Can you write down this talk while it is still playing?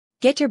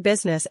Get your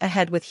business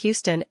ahead with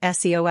Houston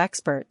SEO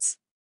experts.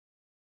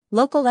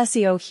 Local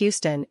SEO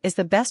Houston is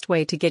the best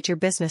way to get your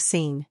business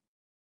seen.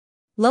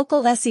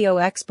 Local SEO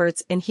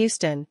experts in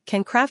Houston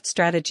can craft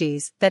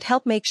strategies that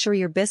help make sure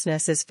your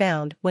business is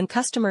found when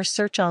customers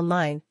search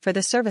online for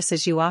the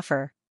services you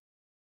offer.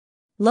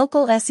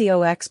 Local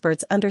SEO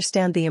experts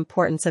understand the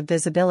importance of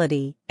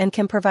visibility and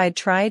can provide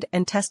tried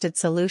and tested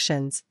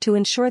solutions to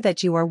ensure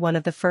that you are one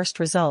of the first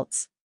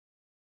results.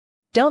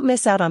 Don't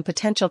miss out on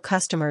potential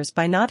customers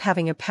by not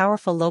having a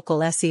powerful local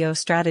SEO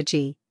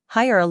strategy.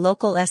 Hire a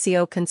local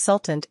SEO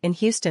consultant in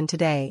Houston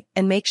today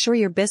and make sure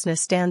your business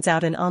stands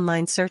out in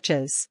online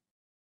searches.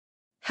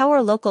 How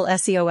our local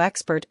SEO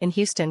expert in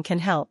Houston can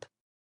help.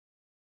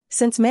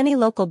 Since many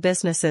local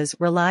businesses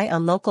rely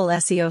on local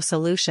SEO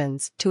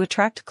solutions to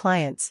attract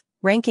clients,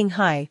 ranking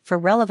high for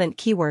relevant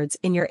keywords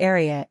in your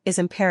area is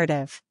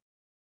imperative.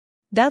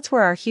 That's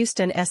where our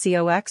Houston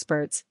SEO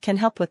experts can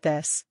help with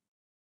this.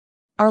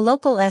 Our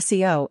local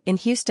SEO in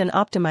Houston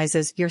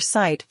optimizes your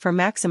site for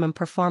maximum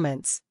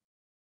performance,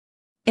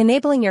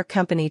 enabling your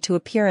company to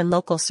appear in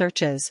local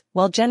searches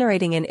while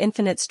generating an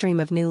infinite stream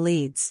of new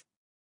leads.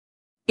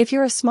 If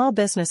you're a small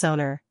business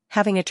owner,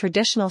 having a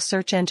traditional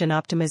search engine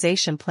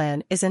optimization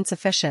plan is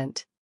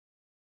insufficient.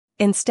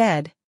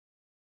 Instead,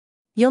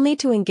 you'll need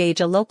to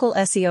engage a local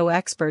SEO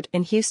expert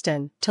in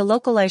Houston to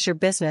localize your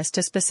business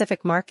to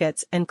specific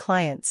markets and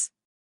clients.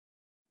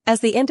 As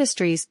the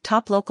industry's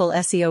top local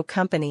SEO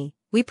company,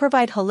 we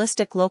provide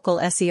holistic local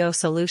SEO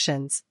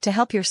solutions to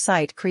help your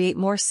site create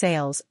more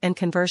sales and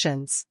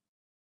conversions.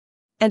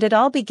 And it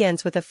all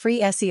begins with a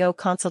free SEO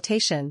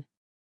consultation.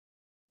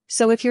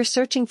 So if you're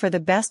searching for the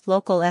best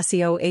local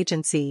SEO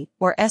agency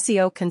or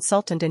SEO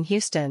consultant in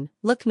Houston,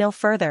 look no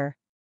further.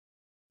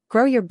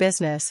 Grow your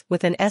business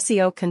with an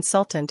SEO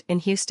consultant in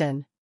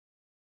Houston.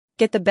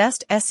 Get the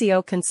best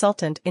SEO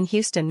consultant in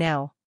Houston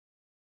now.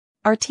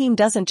 Our team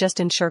doesn't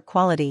just ensure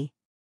quality.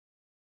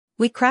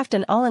 We craft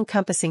an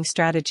all-encompassing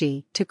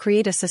strategy to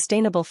create a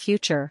sustainable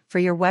future for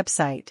your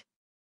website.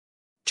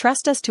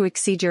 Trust us to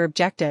exceed your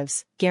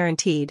objectives,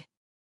 guaranteed.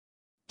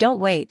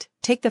 Don't wait,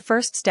 take the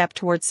first step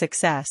towards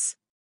success.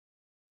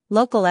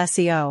 Local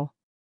SEO.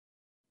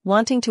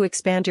 Wanting to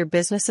expand your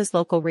business's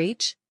local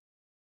reach?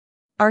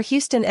 Our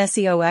Houston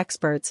SEO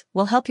experts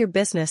will help your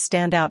business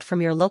stand out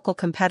from your local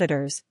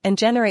competitors and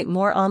generate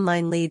more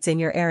online leads in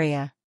your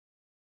area.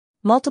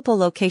 Multiple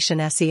location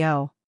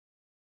SEO.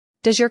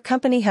 Does your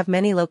company have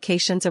many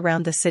locations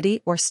around the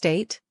city or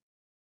state?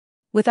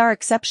 With our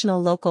exceptional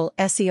local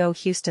SEO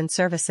Houston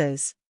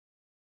services,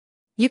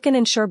 you can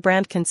ensure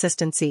brand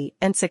consistency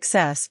and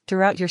success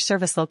throughout your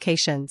service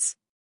locations.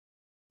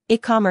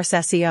 E-commerce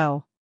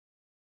SEO.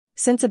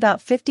 Since about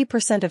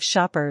 50% of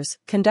shoppers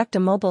conduct a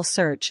mobile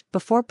search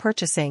before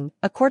purchasing,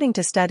 according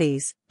to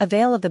studies,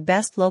 avail of the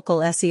best local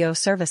SEO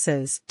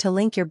services to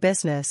link your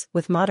business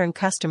with modern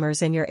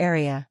customers in your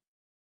area.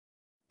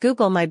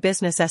 Google My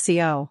Business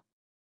SEO.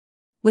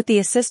 With the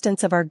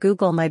assistance of our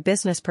Google My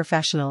Business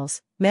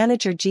professionals,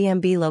 manage your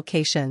GMB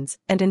locations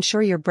and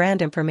ensure your brand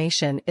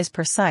information is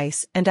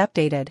precise and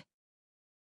updated.